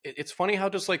it's funny how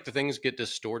just like the things get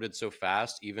distorted so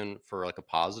fast, even for like a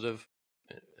positive,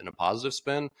 in a positive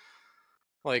spin.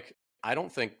 Like, I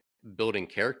don't think building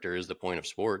character is the point of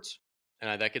sports.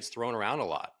 And that gets thrown around a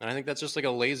lot. And I think that's just like a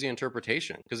lazy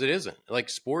interpretation because it isn't. Like,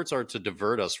 sports are to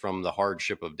divert us from the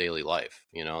hardship of daily life.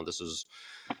 This is,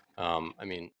 I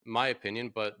mean, my opinion,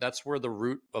 but that's where the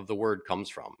root of the word comes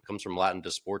from. It comes from Latin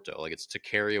disporto. Like, it's to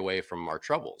carry away from our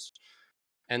troubles.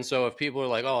 And so if people are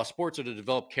like, "Oh, sports are to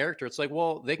develop character," it's like,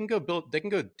 well, they can go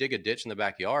dig a ditch in the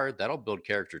backyard. That'll build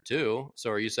character too.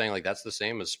 So are you saying like that's the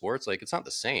same as sports? Like, it's not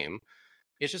the same.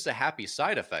 It's just a happy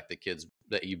side effect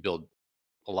that you build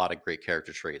a lot of great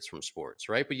character traits from sports,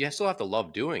 right? But you still have to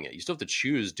love doing it. You still have to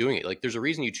choose doing it. Like, there's a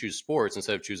reason you choose sports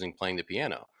instead of choosing playing the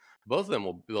piano. Both of them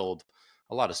will build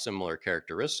a lot of similar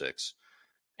characteristics.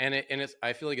 And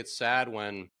I feel like it's sad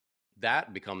when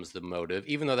that becomes the motive,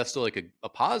 even though that's still like a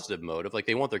positive motive. Like,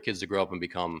 they want their kids to grow up and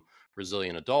become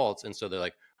resilient adults. And so they're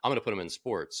like, I'm going to put them in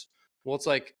sports. Well, it's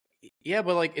like, yeah,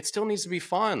 but like, it still needs to be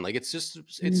fun. Like, it's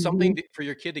Hmm. something for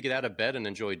your kid to get out of bed and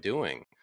enjoy doing.